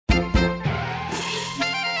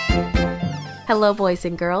Hello, boys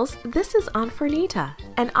and girls. This is Aunt Fernita,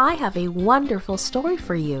 and I have a wonderful story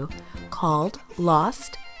for you called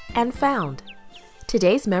Lost and Found.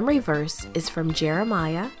 Today's memory verse is from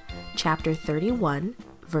Jeremiah chapter 31,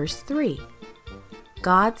 verse 3.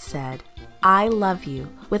 God said, "I love you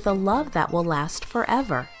with a love that will last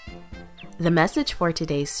forever." The message for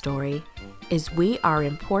today's story is we are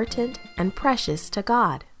important and precious to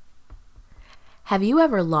God. Have you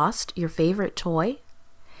ever lost your favorite toy?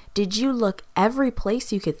 Did you look every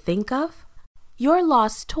place you could think of? Your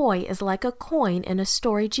lost toy is like a coin in a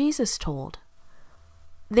story Jesus told.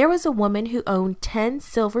 There was a woman who owned 10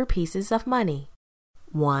 silver pieces of money.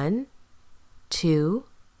 1, 2,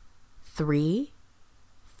 3,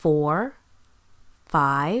 4,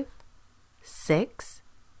 5, 6,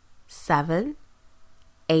 7,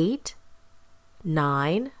 8,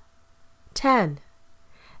 9, 10.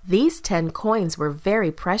 These 10 coins were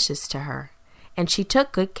very precious to her, and she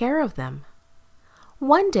took good care of them.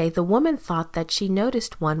 One day the woman thought that she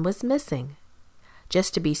noticed one was missing.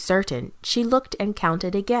 Just to be certain, she looked and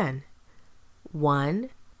counted again. 1,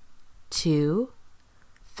 2,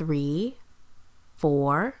 3,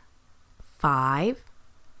 4, 5,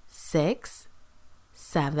 6,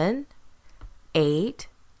 7, 8,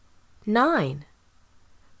 9.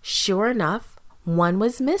 Sure enough, one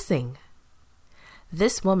was missing.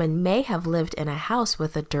 This woman may have lived in a house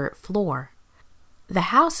with a dirt floor.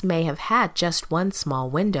 The house may have had just one small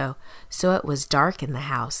window, so it was dark in the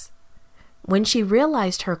house. When she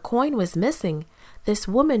realized her coin was missing, this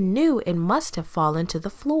woman knew it must have fallen to the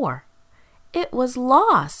floor. It was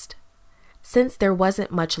lost. Since there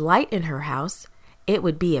wasn't much light in her house, it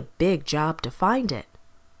would be a big job to find it.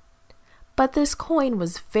 But this coin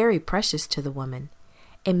was very precious to the woman.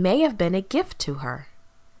 It may have been a gift to her.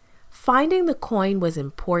 Finding the coin was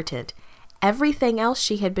important. Everything else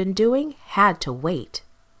she had been doing had to wait.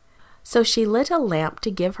 So she lit a lamp to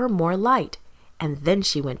give her more light, and then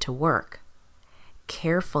she went to work.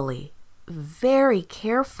 Carefully, very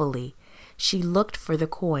carefully, she looked for the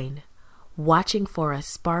coin, watching for a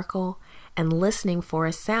sparkle and listening for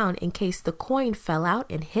a sound in case the coin fell out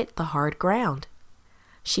and hit the hard ground.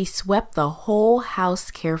 She swept the whole house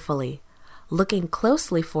carefully, looking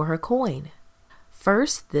closely for her coin.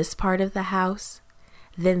 First this part of the house,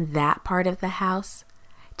 then that part of the house,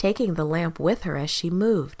 taking the lamp with her as she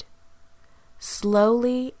moved.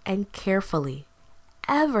 Slowly and carefully,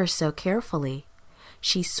 ever so carefully,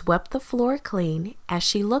 she swept the floor clean as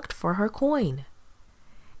she looked for her coin.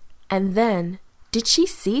 And then, did she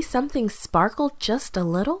see something sparkle just a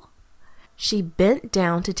little? She bent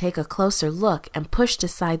down to take a closer look and pushed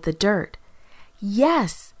aside the dirt.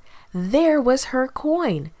 Yes, there was her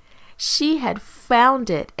coin. She had found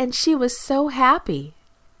it, and she was so happy.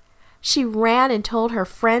 She ran and told her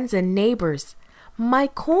friends and neighbors, "My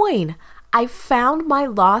coin! I found my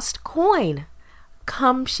lost coin!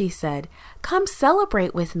 Come," she said, "come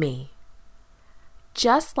celebrate with me."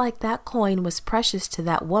 Just like that coin was precious to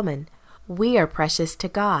that woman, we are precious to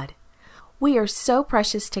God. We are so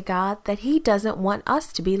precious to God that He doesn't want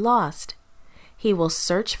us to be lost. He will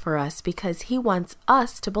search for us because He wants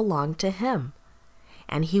us to belong to Him.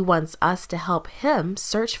 And He wants us to help Him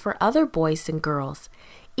search for other boys and girls,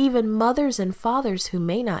 even mothers and fathers who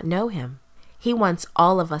may not know Him. He wants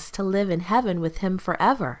all of us to live in heaven with Him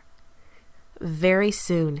forever. Very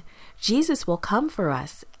soon, Jesus will come for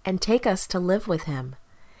us and take us to live with Him.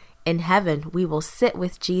 In heaven, we will sit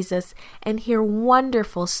with Jesus and hear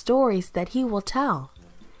wonderful stories that He will tell.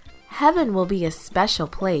 Heaven will be a special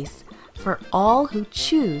place for all who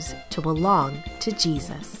choose to belong to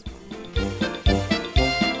Jesus.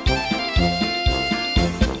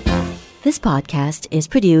 This podcast is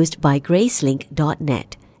produced by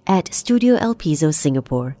Gracelink.net at Studio El Piso,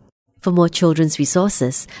 Singapore. For more children's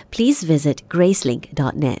resources, please visit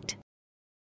Gracelink.net.